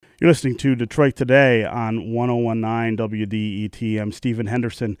You're listening to Detroit Today on 1019 WDET. I'm Stephen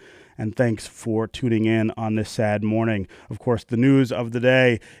Henderson, and thanks for tuning in on this sad morning. Of course, the news of the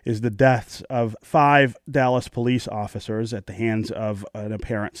day is the deaths of 5 Dallas police officers at the hands of an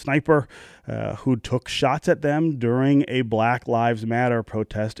apparent sniper who took shots at them during a Black Lives Matter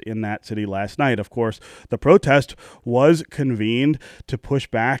protest in that city last night. Of course, the protest was convened to push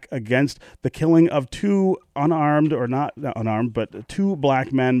back against the killing of 2 unarmed, or not unarmed, but 2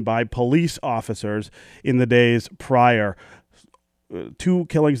 black men by police officers in the days prior. 2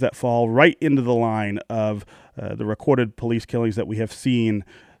 killings that fall right into the line of the recorded police killings that we have seen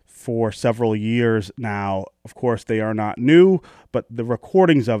for several years now. Of course, they are not new, but the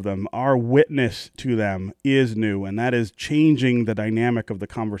recordings of them, our witness to them, is new, and that is changing the dynamic of the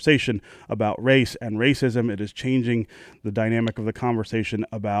conversation about race and racism. It is changing the dynamic of the conversation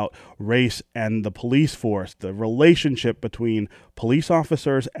about race and the police force, the relationship between police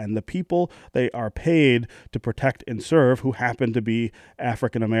officers and the people they are paid to protect and serve, who happen to be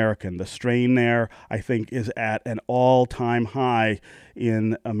African American. The strain there, I think, is at an all-time high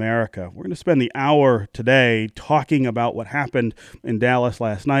in America. We're going to spend the hour today talking about what happened in Dallas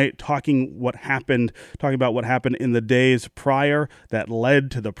last night, talking about what happened in the days prior that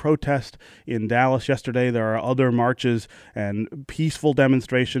led to the protest in Dallas yesterday. There are other marches and peaceful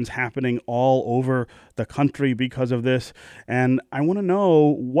demonstrations happening all over the country because of this. And I want to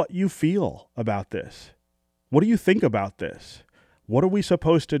know what you feel about this. What do you think about this? What are we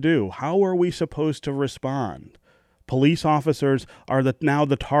supposed to do? How are we supposed to respond? Police officers are now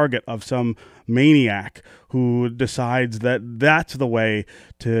the target of some maniac who decides that that's the way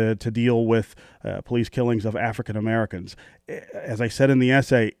to deal with police killings of African Americans. As I said in the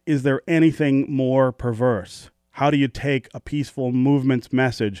essay, is there anything more perverse? How do you take a peaceful movement's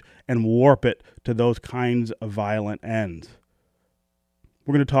message and warp it to those kinds of violent ends?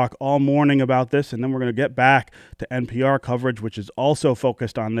 We're going to talk all morning about this, and then we're going to get back to NPR coverage, which is also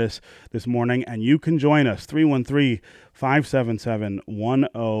focused on this morning. And you can join us,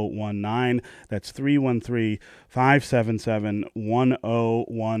 313-577-1019. That's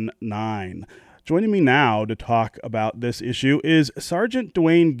 313-577-1019. Joining me now to talk about this issue is Sergeant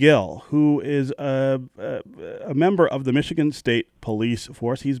Dwayne Gill, who is a member of the Michigan State Police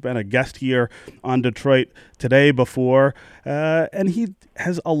Force. He's been a guest here on Detroit Today before, and he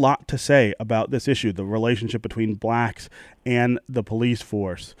has a lot to say about this issue, the relationship between blacks and the police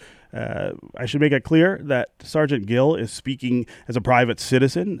force. I should make it clear that Sergeant Gill is speaking as a private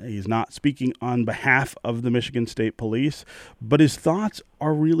citizen. He's not speaking on behalf of the Michigan State Police, but his thoughts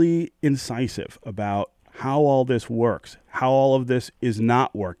are really incisive about how all this works, how all of this is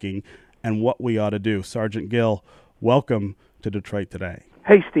not working, and what we ought to do. Sergeant Gill, welcome to Detroit Today.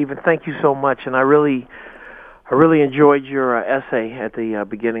 Hey, Stephen, thank you so much, and I really enjoyed your essay at the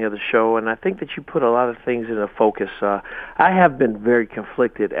beginning of the show, and I think that you put a lot of things into focus. I have been very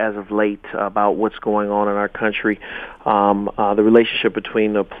conflicted as of late about what's going on in our country, the relationship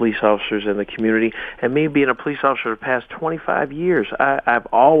between the police officers and the community. And me being a police officer for the past 25 years, I've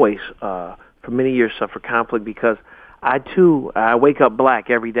always, for many years, suffered conflict because I wake up black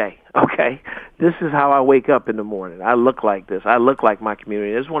every day, okay? This is how I wake up in the morning. I look like this. I look like my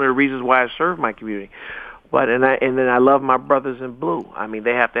community. This is one of the reasons why I serve my community. But and then I love my brothers in blue. I mean,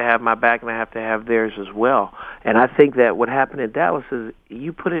 they have to have my back, and I have to have theirs as well. And I think that what happened in Dallas is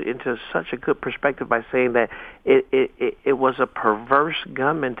you put it into such a good perspective by saying that it was a perverse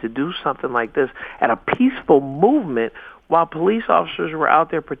gunman to do something like this at a peaceful movement while police officers were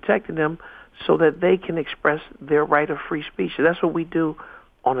out there protecting them so that they can express their right of free speech. So that's what we do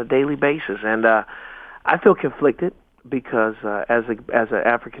on a daily basis. And I feel conflicted, because as an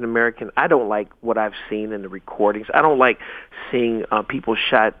African American, I don't like what I've seen in the recordings. I don't like seeing people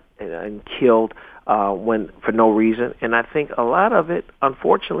shot and killed for no reason. And I think a lot of it,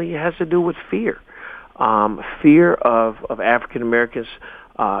 unfortunately, has to do with fear. Fear of African Americans,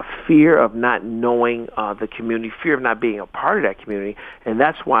 fear of not knowing the community, fear of not being a part of that community. And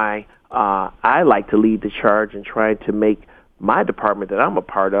that's why I like to lead the charge and try to make my department that I'm a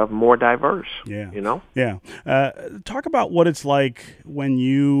part of more diverse. Yeah. You know? Yeah. Talk about what it's like when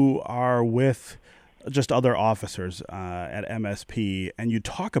you are with just other officers at MSP and you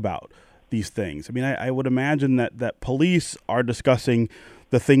talk about these things. I mean, I would imagine that police are discussing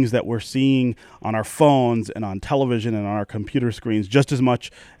the things that we're seeing on our phones and on television and on our computer screens just as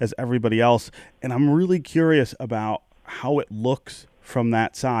much as everybody else. And I'm really curious about how it looks from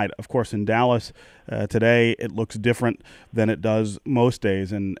that side. Of course, in Dallas today, it looks different than it does most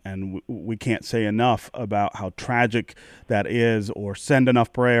days, and we can't say enough about how tragic that is or send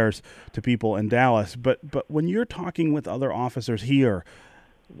enough prayers to people in Dallas. But when you're talking with other officers here,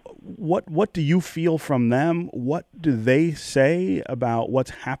 What do you feel from them? What do they say about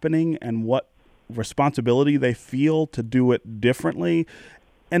what's happening and what responsibility they feel to do it differently?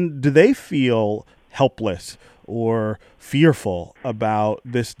 And do they feel helpless or fearful about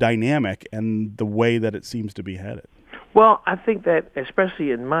this dynamic and the way that it seems to be headed? Well, I think that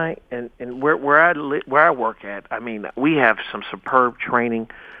especially in my and where I work at, I mean, we have some superb training,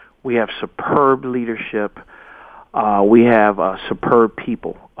 we have superb leadership, we have superb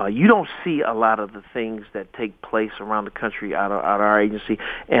people. You don't see a lot of the things that take place around the country out of our agency,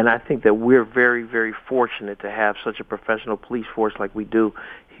 and I think that we're very, very fortunate to have such a professional police force like we do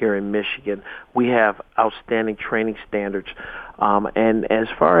here in Michigan. We have outstanding training standards, and as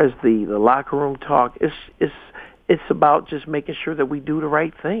far as the locker room talk, it's about just making sure that we do the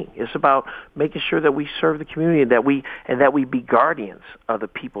right thing. It's about making sure that we serve the community and that we be guardians of the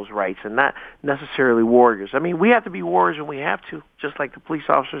people's rights and not necessarily warriors. I mean, we have to be warriors when we have to, just like the police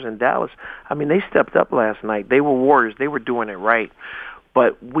officers in Dallas. I mean, they stepped up last night. They were warriors. They were doing it right.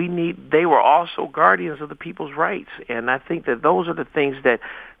 But they were also guardians of the people's rights. And I think that those are the things that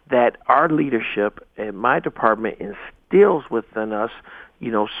our leadership in my department instills within us,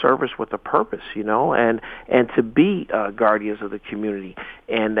 service with a purpose, and to be guardians of the community,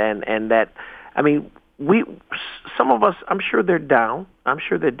 and that, I mean, some of us, I'm sure they're down.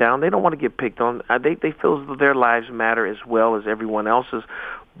 They don't want to get picked on. They feel as though their lives matter as well as everyone else's.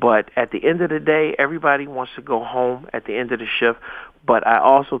 But at the end of the day, everybody wants to go home at the end of the shift. But I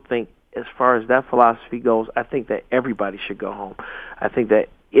also think, as far as that philosophy goes, I think that everybody should go home. I think that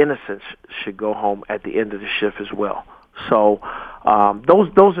innocence should go home at the end of the shift as well. So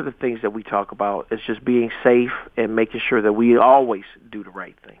those are the things that we talk about. It's just being safe and making sure that we always do the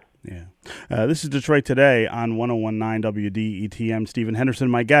right thing. Yeah. This is Detroit Today on 101.9 WDET. Stephen Henderson.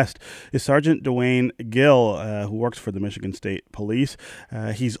 My guest is Sergeant Dwayne Gill, who works for the Michigan State Police.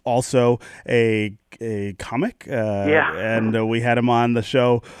 He's also a comic, and we had him on the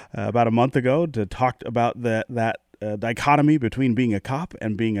show about a month ago to talk about that dichotomy between being a cop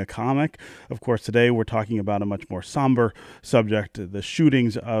and being a comic. Of course, today we're talking about a much more somber subject, the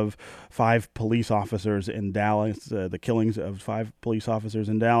shootings of 5 police officers in Dallas, the killings of 5 police officers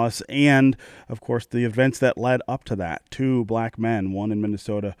in Dallas, and, of course, the events that led up to that. 2 black men, one in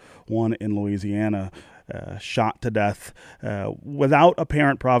Minnesota, one in Louisiana, shot to death without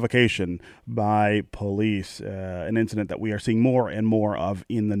apparent provocation by police, an incident that we are seeing more and more of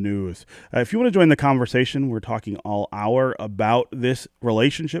in the news. If you want to join the conversation, we're talking all hour about this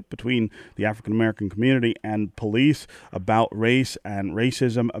relationship between the African American community and police, about race and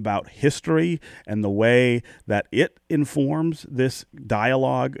racism, about history and the way that it informs this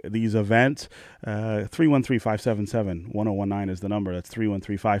dialogue, these events. 313-577-1019 is the number. That's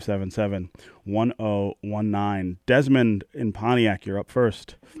 313-577-1019. Desmond in Pontiac, you're up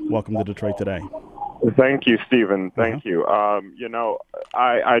first. Welcome to Detroit Today. Thank you, Stephen. Thank you. I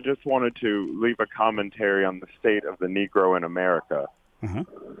just wanted to leave a commentary on the state of the Negro in America.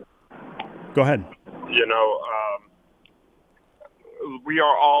 Go ahead. We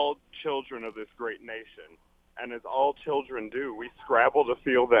are all children of this great nation. And as all children do, we scrabble to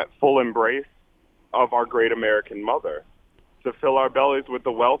feel that full embrace of our great American mother, to fill our bellies with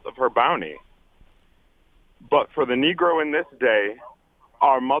the wealth of her bounty. But for the Negro in this day,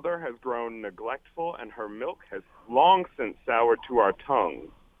 our mother has grown neglectful, and her milk has long since soured to our tongues.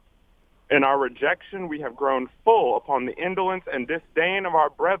 In our rejection, we have grown full upon the indolence and disdain of our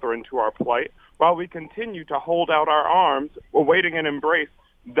brethren to our plight, while we continue to hold out our arms, awaiting an embrace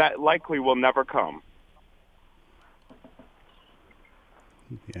that likely will never come.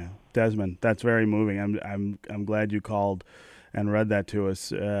 Yeah, Desmond, that's very moving. I'm glad you called and read that to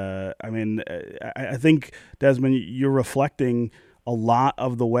us. I think, Desmond, you're reflecting a lot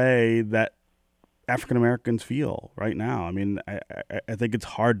of the way that African Americans feel right now. I mean, I think it's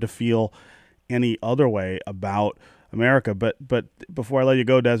hard to feel any other way about America. But before I let you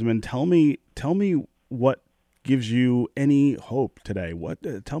go, Desmond, tell me what gives you any hope today.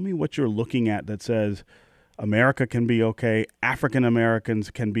 Tell me what you're looking at that says America can be okay, African Americans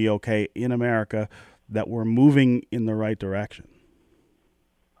can be okay in America, that we're moving in the right direction.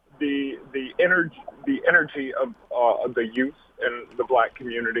 The energy of the youth and the black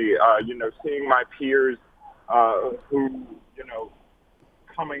community, seeing my peers who,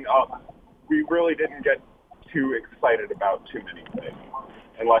 coming up, we really didn't get too excited about too many things,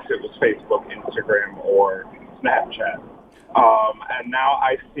 unless it was Facebook, Instagram, or Snapchat. And now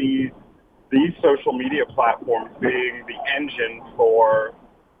I see these social media platforms being the engine for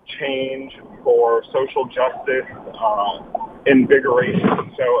change, for social justice,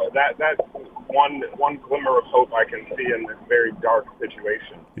 invigoration. So that's one glimmer of hope I can see in this very dark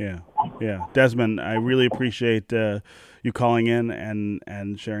situation. Yeah. Desmond, I really appreciate you calling in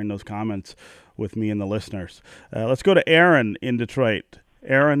and sharing those comments with me and the listeners. Let's go to Aaron in Detroit.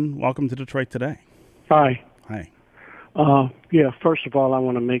 Aaron, welcome to Detroit Today. Hi. Hi. First of all, I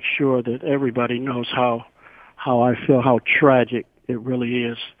want to make sure that everybody knows how I feel, how tragic it really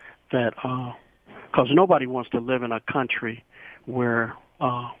is that, because nobody wants to live in a country where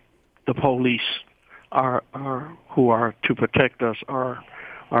the police are who are to protect us are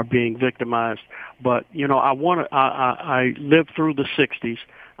being victimized. But I lived through the '60s.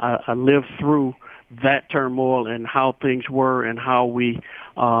 I lived through that turmoil and how things were and how we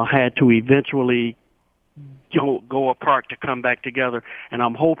had to eventually go apart to come back together. And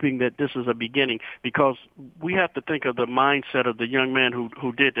I'm hoping that this is a beginning, because we have to think of the mindset of the young man who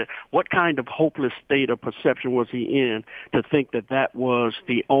did that. What kind of hopeless state of perception was he in to think that was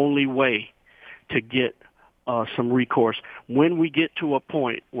the only way to get some recourse? When we get to a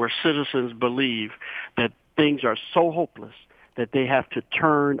point where citizens believe that things are so hopeless that they have to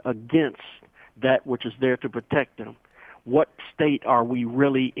turn against that which is there to protect them, what state are we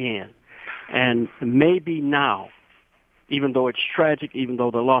really in? And maybe now, even though it's tragic, even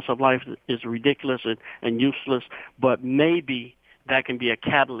though the loss of life is ridiculous and useless, but maybe that can be a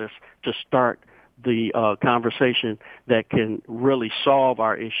catalyst to start the conversation that can really solve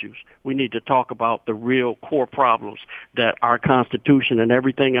our issues. We need to talk about the real core problems that our Constitution and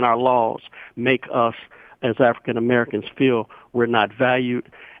everything in our laws make us as African Americans feel we're not valued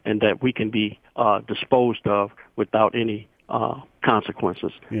and that we can be disposed of without any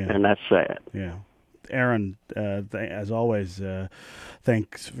consequences, and that's sad. Yeah. Aaron, as always,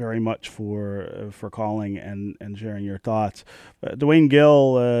 thanks very much for calling and sharing your thoughts. Dwayne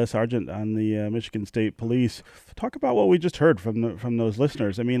Gill, Sergeant on the Michigan State Police, talk about what we just heard from those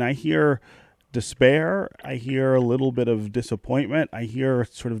listeners. I mean, I hear despair, I hear a little bit of disappointment, I hear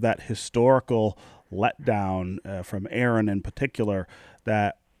sort of that historical letdown from Aaron in particular,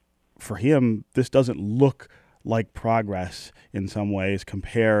 that for him, this doesn't look like progress in some ways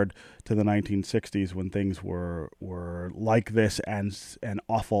compared to the 1960s when things were like this and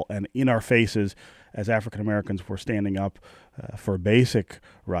awful and in our faces as African Americans were standing up for basic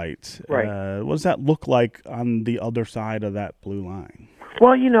rights. Right. What does that look like on the other side of that blue line?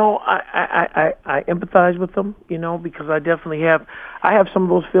 Well, I empathize with them, because I definitely have some of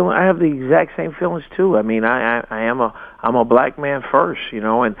those feelings. I have the exact same feelings too. I mean, I'm a black man first,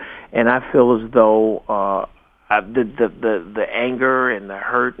 and I feel as though the anger and the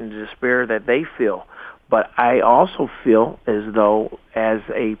hurt and despair that they feel, but I also feel as though as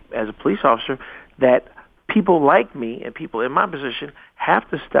a police officer that people like me and people in my position have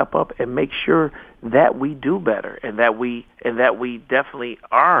to step up and make sure that we do better and that we definitely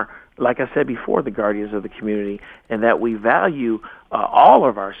are, like I said before, the guardians of the community, and that we value all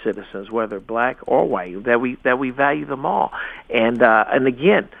of our citizens, whether black or white, that we value them all. And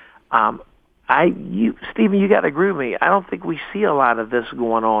again, Stephen, you got to agree with me. I don't think we see a lot of this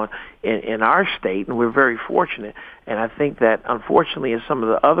going on in our state, and we're very fortunate. And I think that, unfortunately, in some of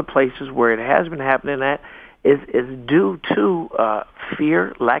the other places where it has been happening, that is due to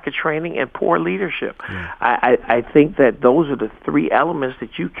fear, lack of training, and poor leadership. Yeah. I think that those are the three elements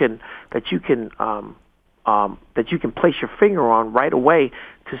that you can place your finger on right away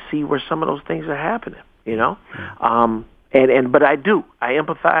to see where some of those things are happening. Yeah. But I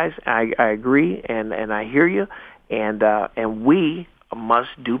empathize. I agree, and I hear you, and we must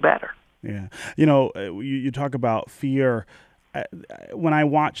do better. Yeah, you talk about fear. When I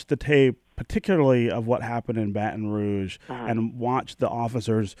watch the tape, particularly of what happened in Baton Rouge, and watch the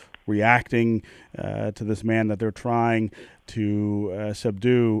officers reacting to this man that they're trying to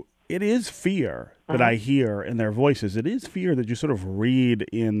subdue, it is fear that I hear in their voices. It is fear that you sort of read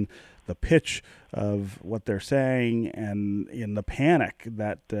in the pitch of what they're saying and in the panic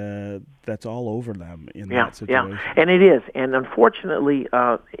that's all over them in that situation. Yeah, and it is. And unfortunately,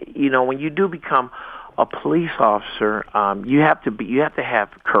 when you do become a police officer, you have to have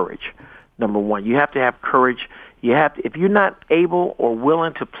courage. Number one, you have to have courage. If you're not able or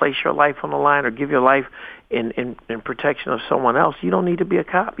willing to place your life on the line or give your life in protection of someone else, you don't need to be a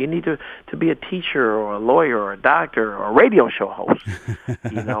cop. You need to be a teacher or a lawyer or a doctor or a radio show host.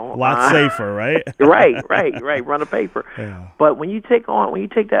 A lot safer, right? right. Run a paper. Yeah. But when you take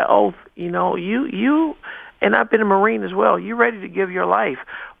that oath, you and I've been a Marine as well. You're ready to give your life,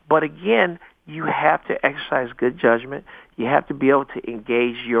 but again, you have to exercise good judgment. You have to be able to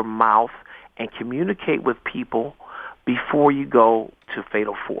engage your mouth and communicate with people before you go to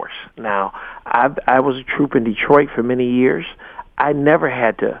fatal force. Now, I was a troop in Detroit for many years. I never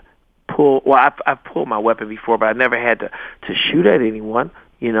had to I've pulled my weapon before, but I never had to shoot at anyone,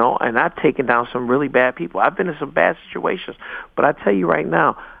 and I've taken down some really bad people. I've been in some bad situations, but I tell you right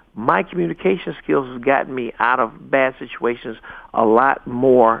now, my communication skills have gotten me out of bad situations a lot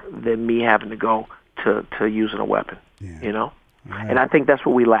more than me having to go to using a weapon, Right. And I think that's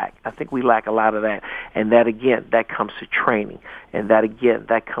what we lack. I think we lack a lot of that. And that, again, that comes to training. And that, again,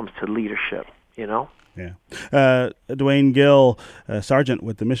 that comes to leadership, Yeah. Dwayne Gill, Sergeant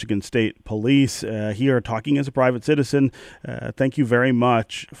with the Michigan State Police, here talking as a private citizen. Thank you very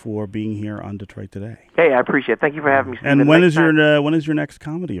much for being here on Detroit Today. Hey, I appreciate it. Thank you for having me, Stephen. And when is your next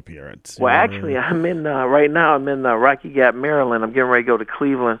comedy appearance? Well, actually, I'm in right now. I'm in Rocky Gap, Maryland. I'm getting ready to go to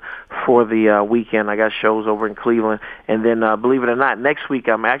Cleveland for the weekend. I got shows over in Cleveland, and then believe it or not, next week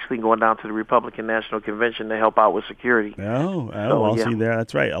I'm actually going down to the Republican National Convention to help out with security. Well, see there.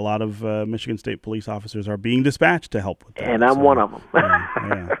 That's right. A lot of Michigan State police officers are being dispatched to help with that. And I'm one of them.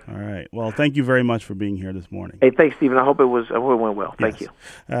 Yeah. All right. Well, thank you very much for being here this morning. Hey, thanks, Stephen. I hope it went well. Thank you.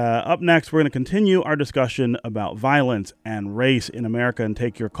 Up next, we're going to continue our discussion about violence and race in America and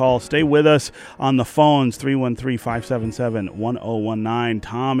take your call. Stay with us on the phones, 313-577-1019.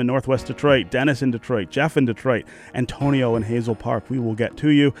 Tom in Northwest Detroit, Dennis in Detroit, Jeff in Detroit, Antonio in Hazel Park. We will get to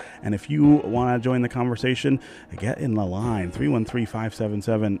you. And if you want to join the conversation, get in the line.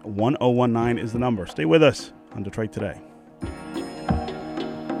 313-577-1019 is the number. Stay with us on Detroit Today.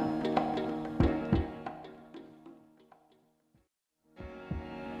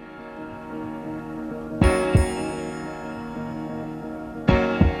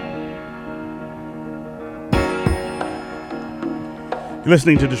 You're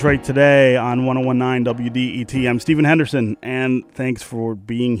listening to Detroit Today on 1019 WDET. I'm Stephen Henderson, and thanks for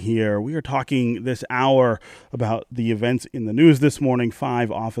being here. We are talking this hour about the events in the news this morning.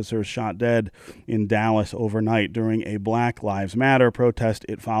 5 officers shot dead in Dallas overnight during a Black Lives Matter protest.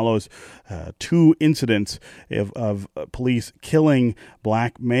 It follows 2 incidents of police killing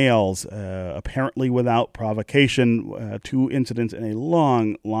black males, apparently without provocation. 2 incidents in a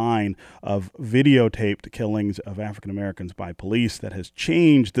long line of videotaped killings of African Americans by police that has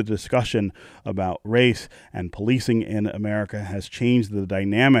changed the discussion about race and policing in America, has changed the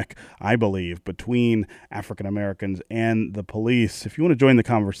dynamic, I believe, between African Americans and the police. If you want to join the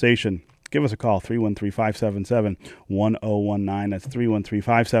conversation, give us a call, 313-577-1019. That's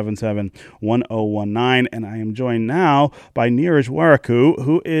 313-577-1019. And I am joined now by Neeraj Waraku,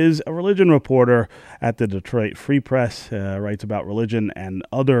 who is a religion reporter at the Detroit Free Press, writes about religion and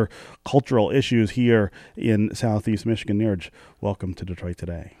other cultural issues here in Southeast Michigan. Neeraj, welcome to Detroit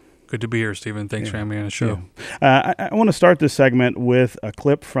Today. Good to be here, Stephen. Thanks for having me on the show. Yeah. I want to start this segment with a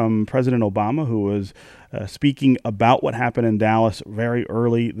clip from President Obama, who was speaking about what happened in Dallas very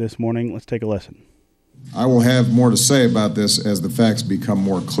early this morning. Let's take a listen. I will have more to say about this as the facts become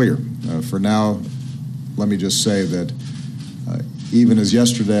more clear. For now, let me just say that even as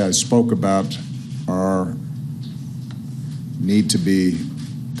yesterday I spoke about our need to be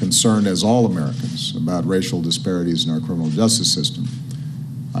concerned as all Americans about racial disparities in our criminal justice system,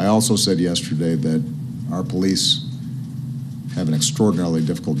 I also said yesterday that our police have an extraordinarily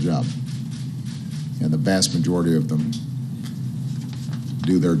difficult job, and the vast majority of them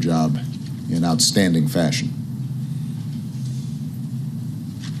do their job in outstanding fashion.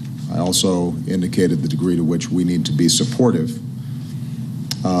 I also indicated the degree to which we need to be supportive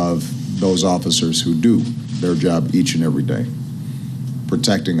of those officers who do their job each and every day,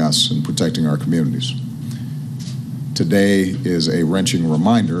 protecting us and protecting our communities. Today is a wrenching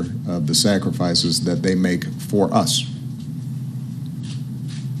reminder of the sacrifices that they make for us.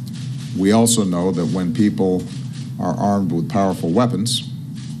 We also know that when people are armed with powerful weapons,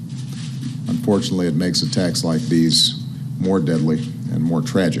 unfortunately it makes attacks like these more deadly and more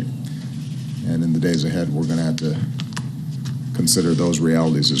tragic. And in the days ahead, we're going to have to consider those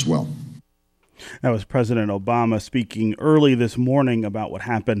realities as well. That was President Obama speaking early this morning about what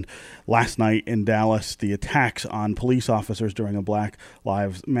happened last night in Dallas, the attacks on police officers during a Black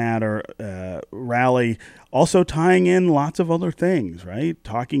Lives Matter rally, also tying in lots of other things, right?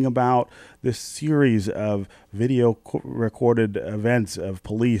 Talking about this series of video recorded events of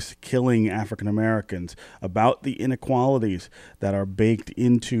police killing African Americans, about the inequalities that are baked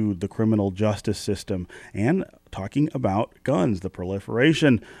into the criminal justice system, and talking about guns, the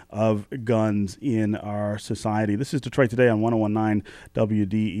proliferation of guns in our society. This is Detroit Today on 1019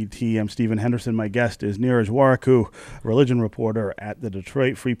 WDET. I'm Stephen Henderson. My guest is Neeraj Waraku, religion reporter at the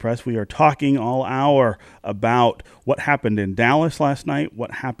Detroit Free Press. We are talking all hour about what happened in Dallas last night,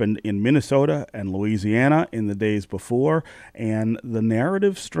 what happened in Minnesota and Louisiana in the days before, and the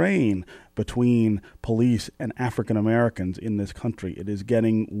narrative strain between police and African Americans in this country. It is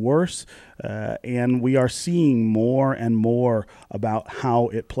getting worse, and we are seeing more and more about how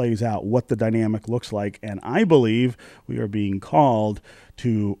it plays out, what the dynamic looks like. And I believe we are being called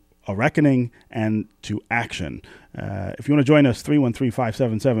to a reckoning and to action. If you want to join us,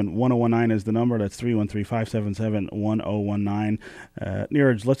 313-577-1019 is the number. That's 313-577-1019.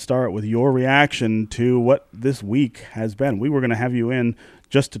 Neeraj, let's start with your reaction to what this week has been. We were going to have you in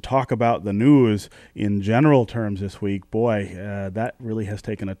just to talk about the news in general terms this week. Boy, that really has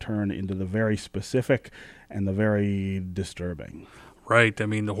taken a turn into the very specific and the very disturbing. Right. I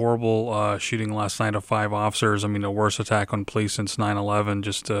mean, the horrible shooting last night of 5 officers. I mean, the worst attack on police since 9/11.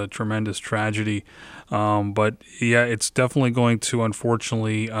 Just a tremendous tragedy. But yeah, it's definitely going to,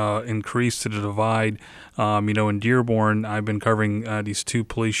 unfortunately, increase to the divide. In Dearborn, I've been covering these 2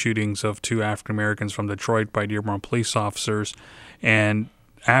 police shootings of 2 African Americans from Detroit by Dearborn police officers. And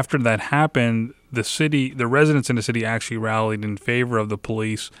after that happened, the residents in the city actually rallied in favor of the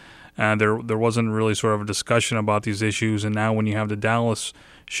police. There wasn't really sort of a discussion about these issues, and now when you have the Dallas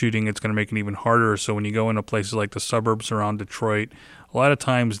shooting, it's going to make it even harder. So when you go into places like the suburbs around Detroit, a lot of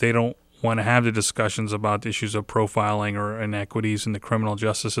times they don't want to have the discussions about issues of profiling or inequities in the criminal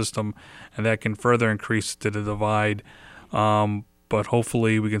justice system, and that can further increase to the divide. But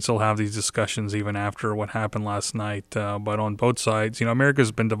hopefully we can still have these discussions even after what happened last night. But on both sides,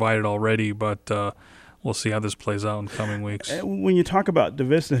 America's been divided already, but we'll see how this plays out in coming weeks. When you talk about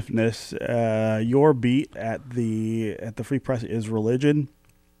divisiveness, your beat at the Free Press is religion.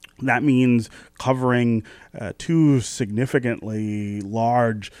 That means covering 2 significantly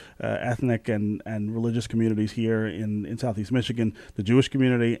large ethnic and religious communities here in Southeast Michigan, the Jewish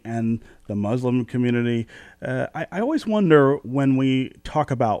community and the Muslim community. I always wonder when we talk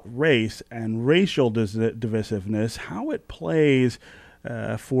about race and racial divisiveness, how it plays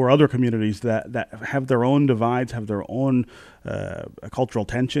for other communities that have their own divides, have their own cultural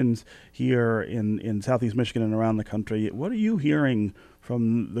tensions here in Southeast Michigan and around the country. What are you hearing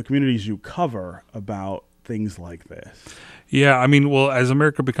from the communities you cover about things like this? Yeah, I mean, well, as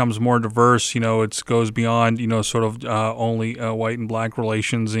America becomes more diverse, it goes beyond, sort of only white and black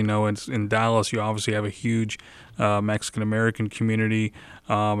relations. In Dallas, you obviously have a huge Mexican-American community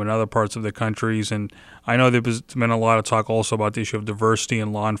in other parts of the countries. And I know there's been a lot of talk also about the issue of diversity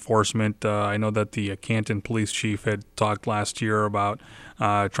in law enforcement. I know that the Canton police chief had talked last year about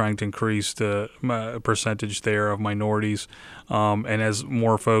trying to increase the percentage there of minorities. And as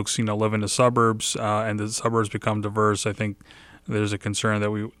more folks, live in the suburbs and the suburbs become diverse, I think there's a concern that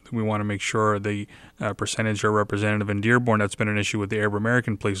we want to make sure the percentage are representative. In Dearborn, that's been an issue with the Arab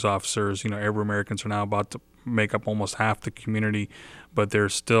American police officers. Arab Americans are now about to make up almost half the community, but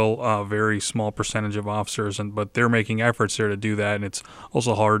there's still a very small percentage of officers, but they're making efforts there to do that, and it's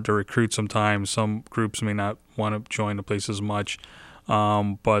also hard to recruit sometimes. Some groups may not want to join the place as much.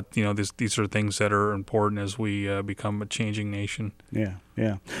 But these are things that are important as we become a changing nation. Yeah.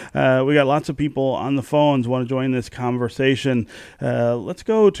 We got lots of people on the phones want to join this conversation. Let's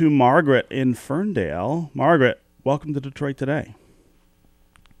go to Margaret in Ferndale. Margaret, welcome to Detroit Today.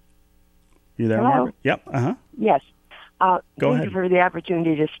 You there, Hello? Margaret? Yep. Yes. Go Thank ahead. you for the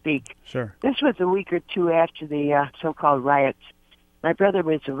opportunity to speak. Sure. This was a week or 2 after the so-called riots. My brother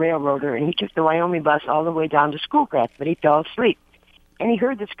was a railroader, and he took the Wyoming bus all the way down to Schoolcraft, but he fell asleep. And he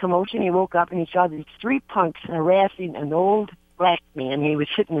heard this commotion. He woke up, and he saw these 3 punks harassing an old black man. He was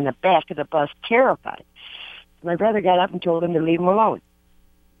sitting in the back of the bus, terrified. My brother got up and told him to leave him alone.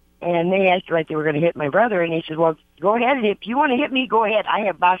 And they acted like they were going to hit my brother, and he said, well, go ahead, and if you want to hit me, go ahead. I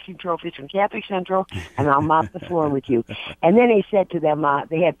have boxing trophies from Catholic Central, and I'll mop the floor with you. And then he said to them,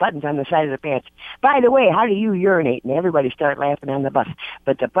 they had buttons on the side of their pants, by the way, how do you urinate? And everybody started laughing on the bus.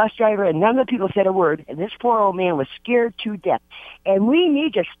 But the bus driver and none of the people said a word, and this poor old man was scared to death. And we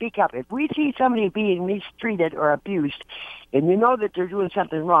need to speak up. If we see somebody being mistreated or abused, and you know that they're doing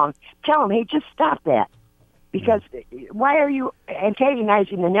something wrong, tell them, hey, just stop that. Because why are you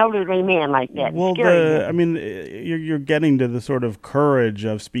antagonizing an elderly man like that? Well, you're getting to the sort of courage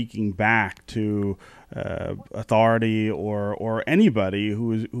of speaking back to authority or anybody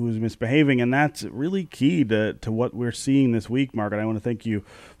who is misbehaving, and that's really key to what we're seeing this week, Margaret. I want to thank you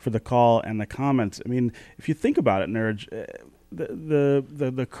for the call and the comments. I mean, if you think about it, Neeraj,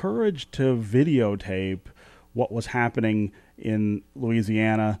 the courage to videotape what was happening in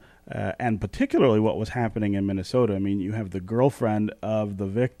Louisiana. And particularly what was happening in Minnesota. I mean, you have the girlfriend of the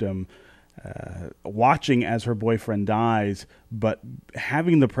victim watching as her boyfriend dies, but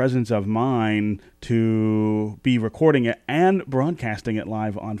having the presence of mind to be recording it and broadcasting it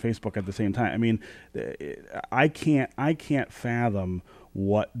live on Facebook at the same time. I mean, I can't fathom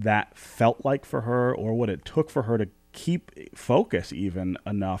what that felt like for her, or what it took for her to keep focus even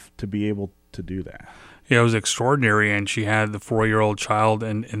enough to be able to do that. Yeah, it was extraordinary, and she had the 4-year-old child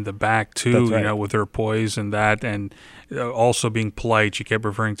in the back too. That's right. You know, with her poise and that, and also being polite. She kept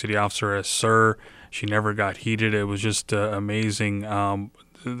referring to the officer as "sir." She never got heated. It was just amazing. And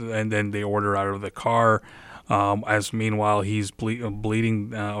then they order out of the car. As meanwhile he's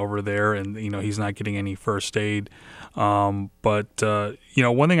bleeding over there, and he's not getting any first aid. But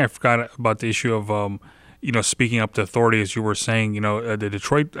one thing I forgot about the issue of speaking up to authority, as you were saying,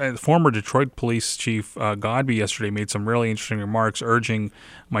 the former Detroit Police Chief Godby yesterday made some really interesting remarks urging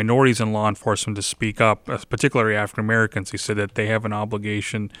minorities in law enforcement to speak up, particularly African Americans. He said that they have an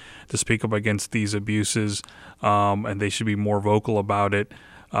obligation to speak up against these abuses, and they should be more vocal about it,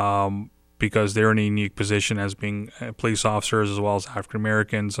 because they're in a unique position as being police officers as well as African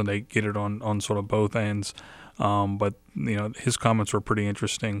Americans, and they get it on sort of both ends. But his comments were pretty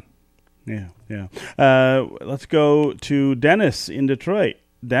interesting. Yeah. Let's go to Dennis in Detroit.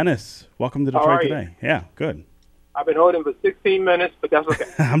 Dennis, welcome to Detroit today. Yeah, good. I've been holding for 16 minutes, but that's okay.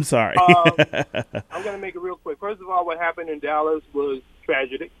 I'm sorry. I'm going to make it real quick. First of all, what happened in Dallas was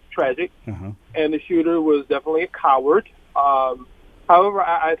tragic, and the shooter was definitely a coward. However,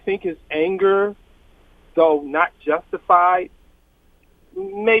 I think his anger, though not justified,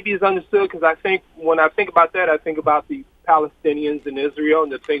 maybe is understood, because I think when I think about that, I think about the Palestinians in Israel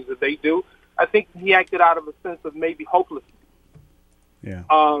and the things that they do. I think he acted out of a sense of maybe hopelessness. Yeah.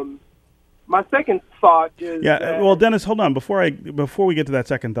 My second thought is well, Dennis, hold on. Before we get to that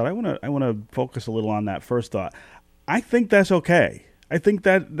second thought, I want to focus a little on that first thought. I think that's okay. I think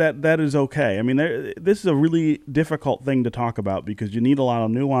that is okay. I mean, this is a really difficult thing to talk about, because you need a lot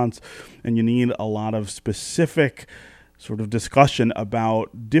of nuance and you need a lot of specific sort of discussion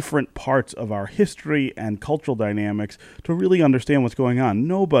about different parts of our history and cultural dynamics to really understand what's going on.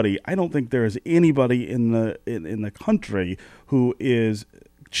 I don't think there is anybody in the country who is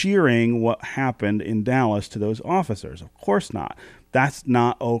cheering what happened in Dallas to those officers. Of course not. That's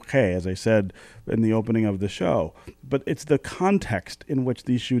not okay, as I said in the opening of the show. But it's the context in which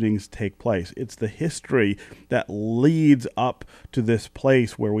these shootings take place. It's the history that leads up to this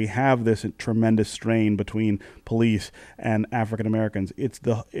place where we have this tremendous strain between police and African Americans. It's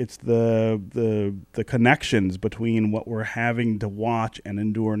the connections between what we're having to watch and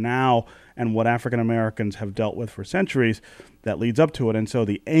endure now and what African Americans have dealt with for centuries that leads up to it. And so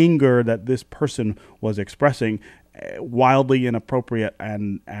the anger that this person was expressing, wildly inappropriate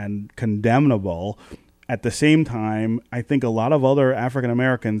and condemnable. At the same time, I think a lot of other African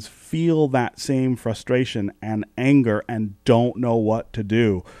Americans feel that same frustration and anger and don't know what to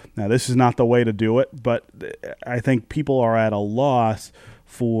do. Now, this is not the way to do it, but I think people are at a loss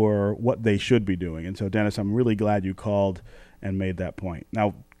for what they should be doing. And so, Dennis, I'm really glad you called and made that point.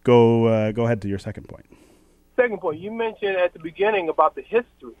 Now, go ahead to your second point. Second point, you mentioned at the beginning about the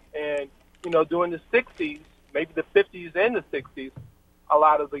history. And, during the 60s, maybe the 50s and the 60s, a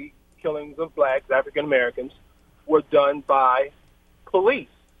lot of the killings of blacks, African Americans, were done by police.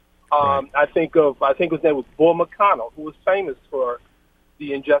 Right. I think his name was Bull McConnell, who was famous for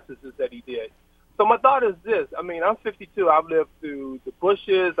the injustices that he did. So my thought is this. I mean, I'm 52. I've lived through the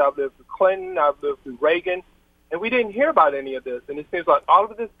Bushes. I've lived through Clinton. I've lived through Reagan. And we didn't hear about any of this. And it seems like all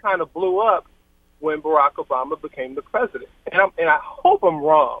of this kind of blew up when Barack Obama became the president. And I hope I'm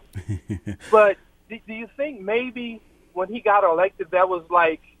wrong. But do you think maybe when he got elected, that was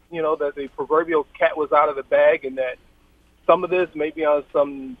like, that the proverbial cat was out of the bag, and that some of this, maybe on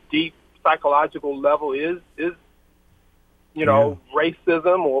some deep psychological level, is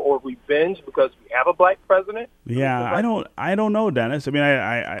racism or revenge because we have a black president? Yeah, I don't know, Dennis. I mean,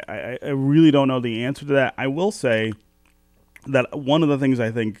 I really don't know the answer to that. I will say that one of the things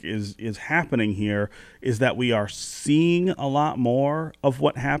I think is happening here is that we are seeing a lot more of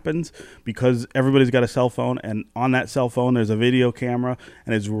what happens because everybody's got a cell phone, and on that cell phone there's a video camera,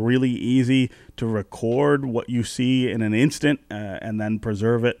 and it's really easy to record what you see in an instant and then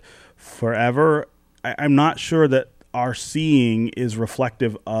preserve it forever. I'm not sure that our seeing is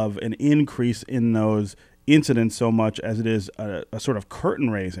reflective of an increase in those incidents so much as it is a sort of curtain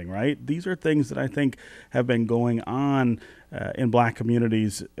raising, right? These are things that I think have been going on in black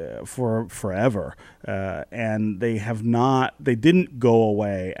communities for forever, and they didn't go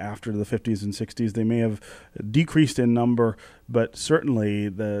away after the 50s and 60s. They may have decreased in number, but certainly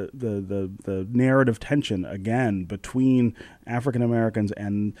the narrative tension again between African Americans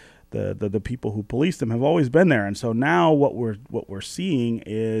and the people who police them have always been there. And so now what we're seeing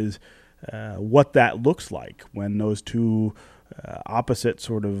is what that looks like when those two opposite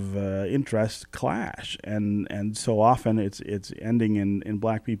sort of interests clash, and so often it's ending in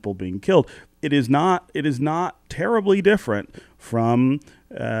black people being killed. It is not terribly different from,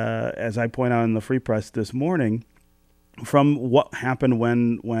 as I point out in the Free Press this morning, from what happened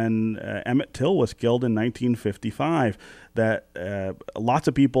when Emmett Till was killed in 1955. That lots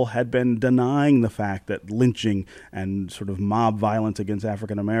of people had been denying the fact that lynching and sort of mob violence against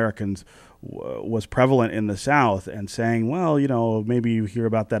African Americans was prevalent in the South, and saying, well, maybe you hear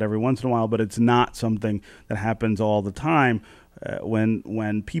about that every once in a while, but it's not something that happens all the time.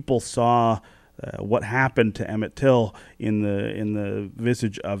 When people saw what happened to Emmett Till in the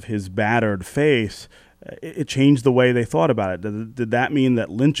visage of his battered face, it changed the way they thought about it. Did that mean that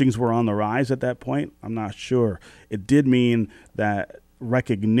lynchings were on the rise at that point? I'm not sure. It did mean that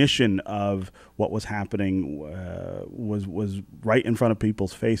recognition of what was happening was right in front of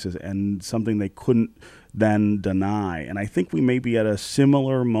people's faces, and something they couldn't then deny. And I think we may be at a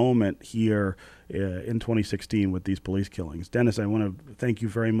similar moment here in 2016 with these police killings. Dennis, I want to thank you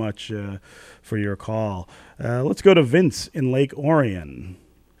very much for your call. Let's go to Vince in Lake Orion.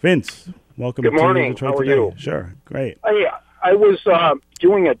 Vince, welcome. Good morning. To Detroit How are Today. you? Sure, great. I was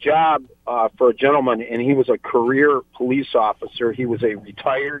doing a job for a gentleman, and he was a career police officer. He was a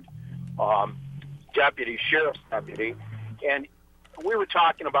retired sheriff's deputy, and we were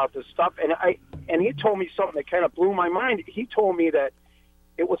talking about this stuff, and he told me something that kind of blew my mind. He told me that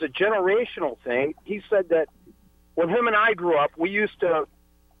it was a generational thing. He said that when him and I grew up, we used to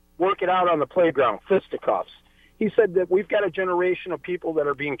work it out on the playground, fisticuffs. He said that we've got a generation of people that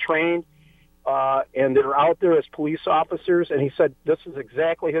are being trained, and they're out there as police officers, and he said, this is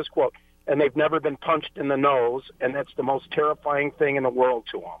exactly his quote, and they've never been punched in the nose, and that's the most terrifying thing in the world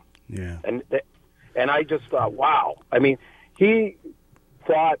to him. Yeah. And I just thought, wow. I mean, he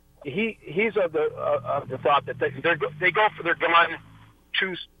thought, he's of the thought that they go for their gun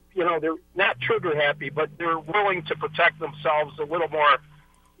to, they're not trigger happy, but they're willing to protect themselves a little more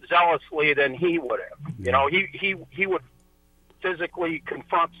zealously than he would have. He would physically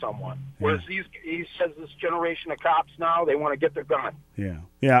confront someone, whereas he says this generation of cops now, they want to get their gun. Yeah.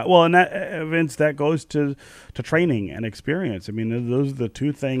 Well, and that, Vince, that goes to training and experience. I mean, those are the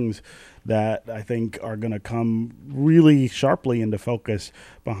two things that I think are going to come really sharply into focus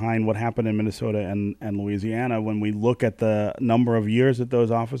behind what happened in Minnesota and Louisiana. When we look at the number of years that those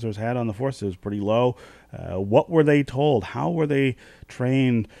officers had on the force, it was pretty low. What were they told? How were they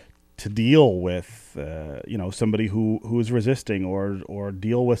trained to deal with somebody who is resisting, or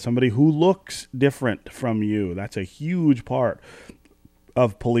deal with somebody who looks different from you? That's a huge part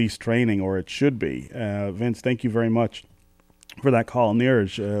of police training, or it should be. Vince, thank you very much for that call.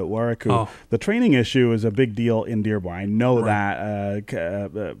 Neeraj Waraku, the training issue is a big deal in Dearborn. I know that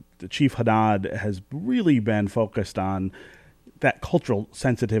the Chief Haddad has really been focused on that cultural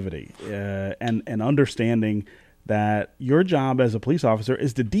sensitivity and understanding that your job as a police officer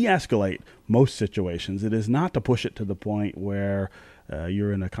is to de-escalate most situations. It is not to push it to the point where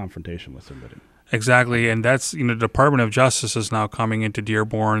you're in a confrontation with somebody. Exactly, and that's, the Department of Justice is now coming into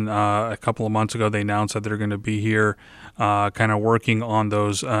Dearborn. A couple of months ago, they announced that they're going to be here kind of working on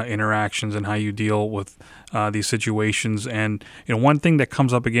those interactions and how you deal with these situations. And, one thing that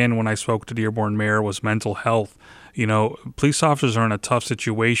comes up again when I spoke to Dearborn Mayor was mental health. Police officers are in a tough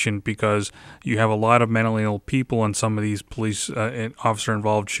situation because you have a lot of mentally ill people in some of these police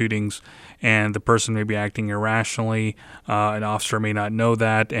officer-involved shootings, and the person may be acting irrationally. An officer may not know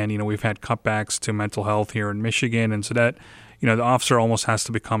that, and, we've had cutbacks to mental health here in Michigan, and so that, the officer almost has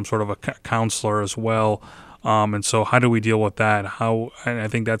to become sort of a counselor as well. And so how do we deal with that? And I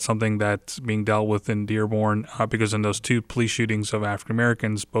think that's something that's being dealt with in Dearborn because in those two police shootings of African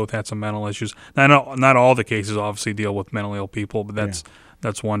Americans, both had some mental issues. Not all the cases obviously deal with mentally ill people, but that's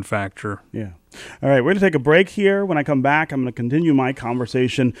one factor. Yeah. All right, we're going to take a break here. When I come back, I'm going to continue my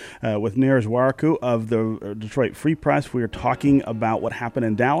conversation with Neeraj Waraku of the Detroit Free Press. We are talking about what happened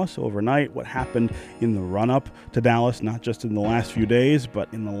in Dallas overnight, what happened in the run-up to Dallas, not just in the last few days,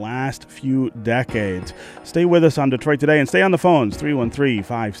 but in the last few decades. Stay with us on Detroit Today and stay on the phones,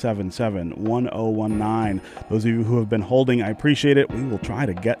 313-577-1019. Those of you who have been holding, I appreciate it. We will try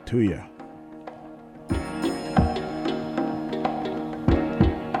to get to you.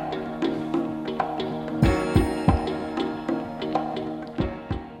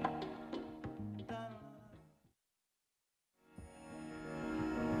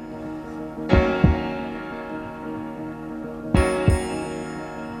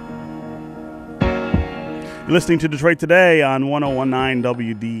 Listening to Detroit Today on 1019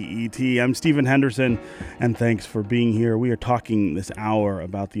 WDET. I'm Stephen Henderson, and thanks for being here. We are talking this hour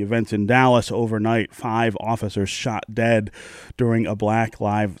about the events in Dallas overnight. 5 officers shot dead during a Black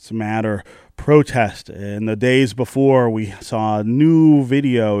Lives Matter protest. In the days before, we saw new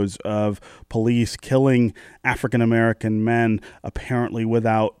videos of police killing African-American men, apparently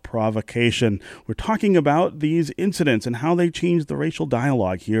without provocation. We're talking about these incidents and how they change the racial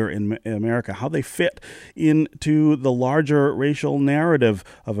dialogue here in America, how they fit into the larger racial narrative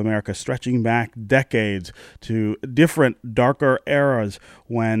of America, stretching back decades to different, darker eras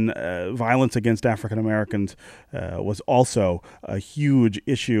when violence against African-Americans was also a huge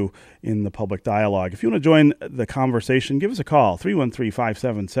issue in the public dialogue. If you want to join the conversation, give us a call,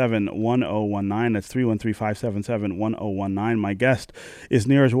 313-577-1019. That's 313-577-1019. My guest is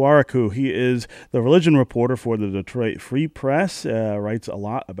Neeraj Warikoo. He is the religion reporter for the Detroit Free Press, writes a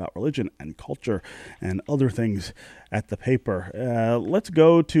lot about religion and culture and other things at the paper. Let's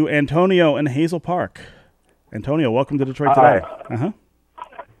go to Antonio in Hazel Park. Antonio, welcome to Detroit Today. Hi.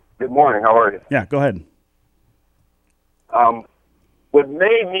 Good morning. How are you? Yeah, go ahead. What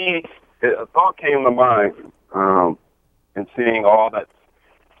made me, a thought came to mind in seeing all that's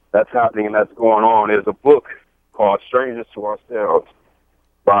happening and that's going on, is a book called Strangers to Ourselves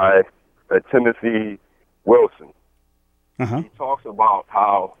by Timothy Wilson. He talks about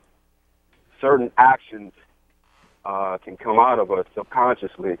how certain actions can come out of us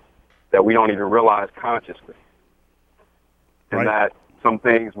subconsciously that we don't even realize consciously. And that some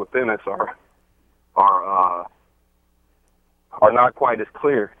things within us are not quite as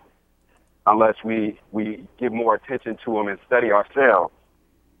clear unless we give more attention to them and study ourselves.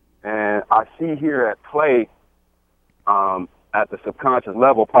 And I see here at play, at the subconscious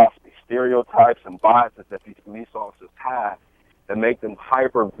level, possibly stereotypes and biases that these police officers have that make them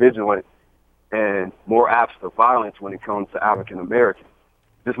hyper vigilant and more apt to violence when it comes to African Americans.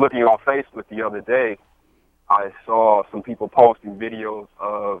 Just looking on Facebook the other day, I saw some people posting videos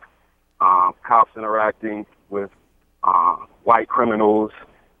of cops interacting with white criminals,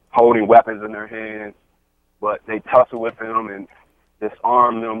 holding weapons in their hands, but they tussle with them and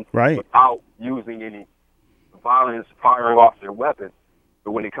disarm them without using any violence, firing off their weapons.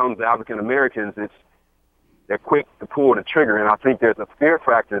 But when it comes to African Americans, they're quick to pull the trigger, and I think there's a fear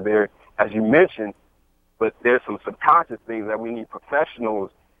factor there, as you mentioned, but there's some subconscious things that we need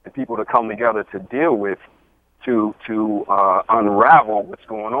professionals and people to come together to deal with to unravel what's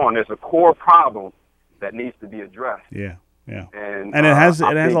going on. There's a core problem that needs to be addressed. Yeah. Yeah, and it has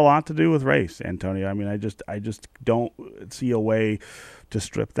a lot to do with race, Antonio. I mean, I just don't see a way to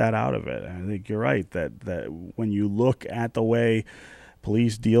strip that out of it. And I think you're right that when you look at the way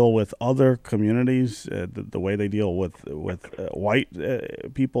police deal with other communities, the way they deal with white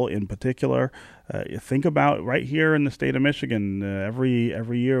people in particular, think about right here in the state of Michigan.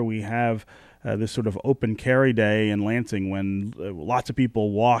 Every year we have this sort of open carry day in Lansing when lots of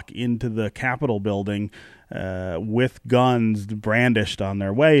people walk into the Capitol building with guns brandished on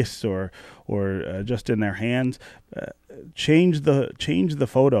their waists or just in their hands. Change the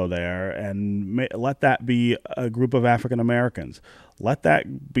photo there and let that be a group of African Americans. Let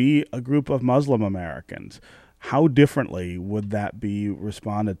that be a group of Muslim Americans. How differently would that be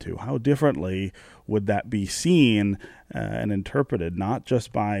responded to? How differently would that be seen and interpreted, not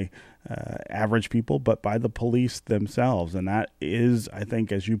just by average people, but by the police themselves? And that is, I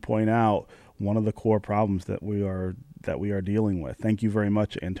think, as you point out, one of the core problems that we are dealing with. Thank you very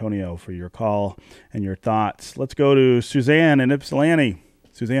much, Antonio, for your call and your thoughts. Let's go to Suzanne in Ypsilanti.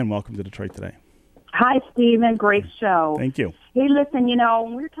 Suzanne, welcome to Detroit Today. Hi, Stephen. Great show. Thank you. Hey, listen,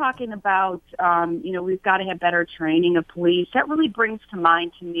 when we're talking about, we've got to have better training of police, that really brings to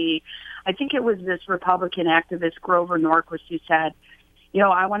mind to me, I think it was this Republican activist, Grover Norquist, who said,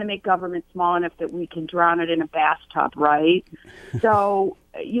 I want to make government small enough that we can drown it in a bathtub, right? So,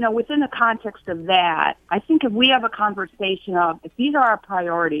 within the context of that, I think if we have a conversation of, if these are our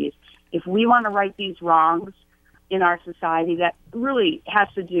priorities, if we want to right these wrongs in our society, that really has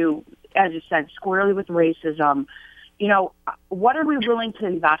to do, as you said, squarely with racism. What are we willing to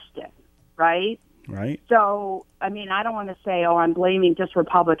invest in, right? Right. So, I don't want to say, I'm blaming just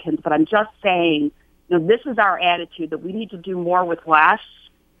Republicans, but I'm just saying, this is our attitude, that we need to do more with less.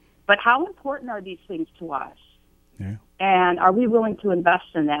 But how important are these things to us? Yeah. And are we willing to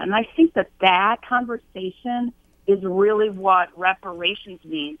invest in that? And I think that conversation is really what reparations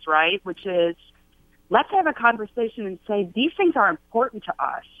means, right? Which is, let's have a conversation and say, these things are important to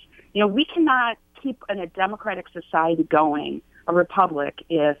us. We cannot keep in a democratic society going, a republic,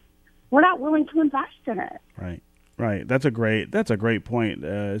 if we're not willing to invest in it. Right. Right. That's a great point,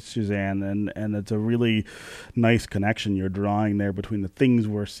 Suzanne, and it's a really nice connection you're drawing there between the things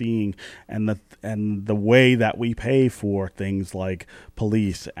we're seeing and the way that we pay for things like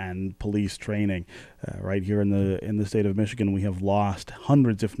police and police training. Right here in the state of Michigan, we have lost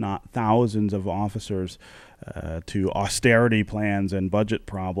hundreds, if not thousands, of officers to austerity plans and budget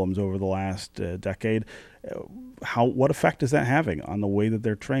problems over the last decade. What effect is that having on the way that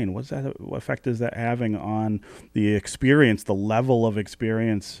they're trained? What effect is that having on the experience, the level of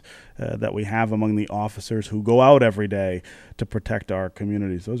experience that we have among the officers who go out every day to protect our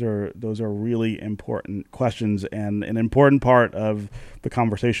communities? Those are really important questions and an important part of the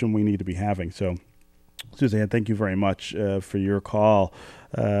conversation we need to be having. So, Suzanne, thank you very much for your call.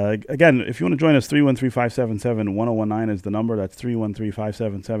 Again, if you want to join us, 313-577-1019 is the number. That's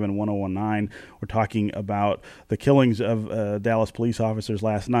 313-577-1019. We're talking about the killings of Dallas police officers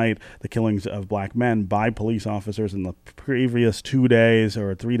last night, the killings of black men by police officers in the previous 2 days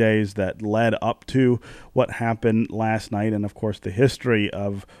or 3 days that led up to what happened last night, and, of course, the history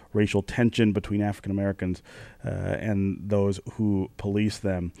of racial tension between African Americans and those who police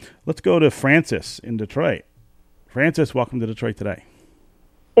them. Let's go to Francis in Detroit. Francis, welcome to Detroit Today.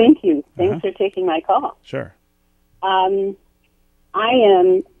 Thank you. Thanks for taking my call. Sure. I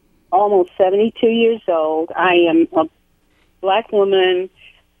am almost 72 years old. I am a black woman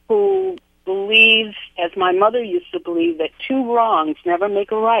who believes, as my mother used to believe, that two wrongs never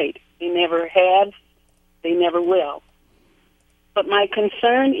make a right. They never have. They never will. But my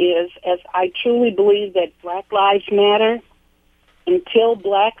concern is, as I truly believe that Black Lives Matter, until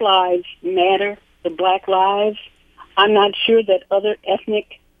Black Lives matter to Black lives, I'm not sure that other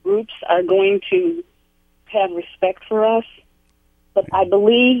ethnic groups are going to have respect for us. But I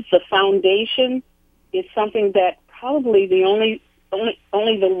believe the foundation is something that probably the only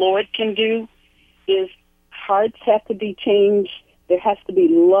the Lord can do. Is hearts have to be changed. There has to be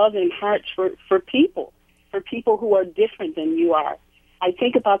love in hearts for people who are different than you are. I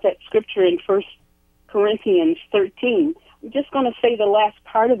think about that scripture in 1 Corinthians 13. I'm just going to say the last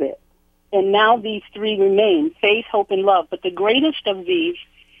part of it. And now these three remain, faith, hope, and love. But the greatest of these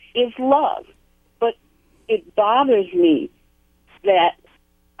is love. But it bothers me that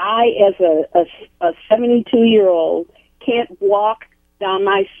I, as a 72-year-old, can't walk down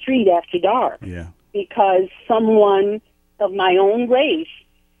my street after dark because someone of my own race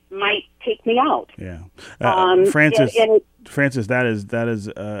might take me out. Yeah, Francis, that is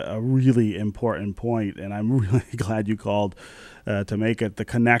a really important point, and I'm really glad you called to make it. The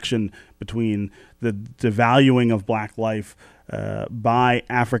connection between the devaluing of black life by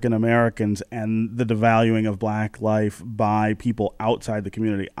African Americans and the devaluing of black life by people outside the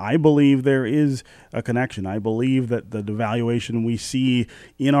community. I believe there is a connection. I believe that the devaluation we see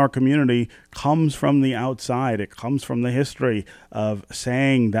in our community comes from the outside. It comes from the history of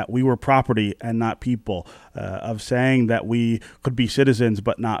saying that we were property and not people, of saying that we could be citizens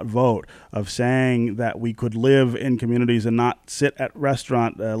but not vote, of saying that we could live in communities and not sit at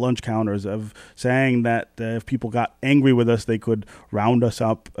restaurant lunch counters, of saying that if people got angry with us, they could round us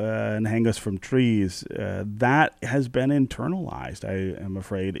up and hang us from trees. That has been internalized, I am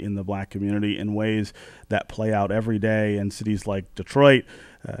afraid, in the black community in ways that play out every day in cities like Detroit,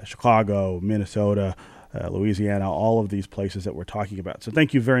 Chicago, Minnesota, Louisiana, all of these places that we're talking about. So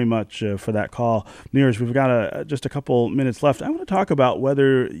thank you very much for that call. Neeraj, we've got just a couple minutes left. I want to talk about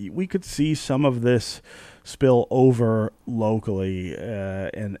whether we could see some of this spill over locally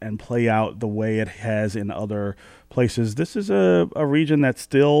and play out the way it has in other places. This is a region that's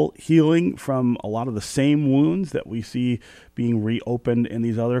still healing from a lot of the same wounds that we see being reopened in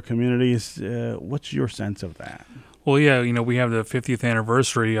these other communities. What's your sense of that? Well, yeah, we have the 50th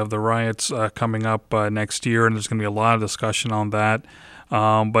anniversary of the riots coming up next year, and there's going to be a lot of discussion on that.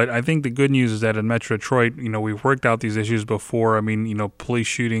 But I think the good news is that in Metro Detroit, we've worked out these issues before. I mean, police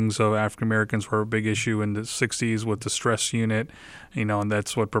shootings of African Americans were a big issue in the 60s with the stress unit, and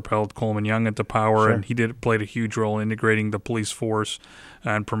that's what propelled Coleman Young into power. Sure. And he played a huge role in integrating the police force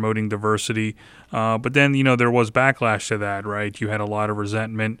and promoting diversity. But then, there was backlash to that, right? You had a lot of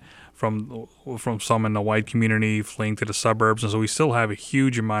resentment from some in the white community fleeing to the suburbs. And so we still have a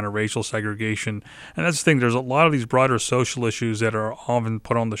huge amount of racial segregation. And that's the thing. There's a lot of these broader social issues that are often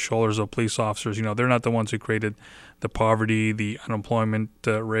put on the shoulders of police officers. They're not the ones who created the poverty, the unemployment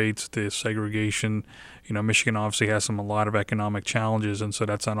rates, the segregation. Michigan obviously has a lot of economic challenges. And so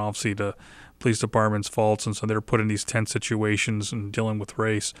that's not obviously the police department's faults. And so they're put in these tense situations and dealing with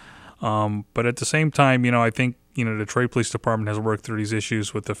race. But at the same time, I think Detroit Police Department has worked through these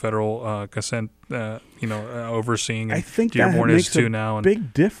issues with the federal consent, overseeing. And I think Dearborn that makes is too a now. And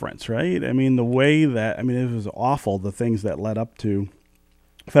big difference, right? I mean, the way that, it was awful, the things that led up to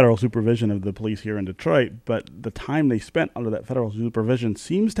federal supervision of the police here in Detroit, but the time they spent under that federal supervision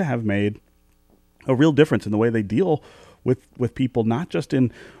seems to have made a real difference in the way they deal with people, not just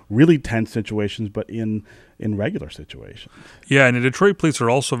in really tense situations, but in regular situations. Yeah, and the Detroit police are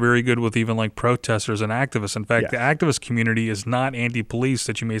also very good with even like protesters and activists. In fact, Yes. the activist community is not anti-police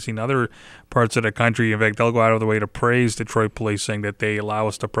that you may see in other parts of the country. In fact, they'll go out of the way to praise Detroit police, saying that they allow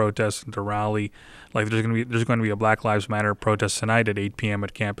us to protest and to rally. Like there's going to be a Black Lives Matter protest tonight at 8 p.m.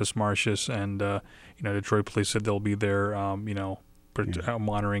 at Campus Martius, and Detroit police said they'll be there,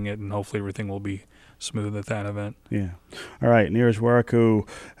 monitoring it, and hopefully everything will be smooth at that event. Yeah. All right. Neeraj Waraku,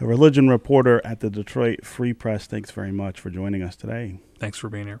 a religion reporter at the Detroit Free Press. Thanks very much for joining us today. Thanks for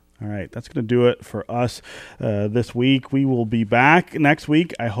being here. All right. That's going to do it for us this week. We will be back next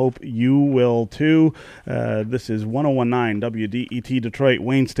week. I hope you will too. This is 1019 WDET Detroit,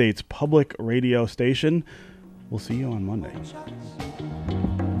 Wayne State's public radio station. We'll see you on Monday.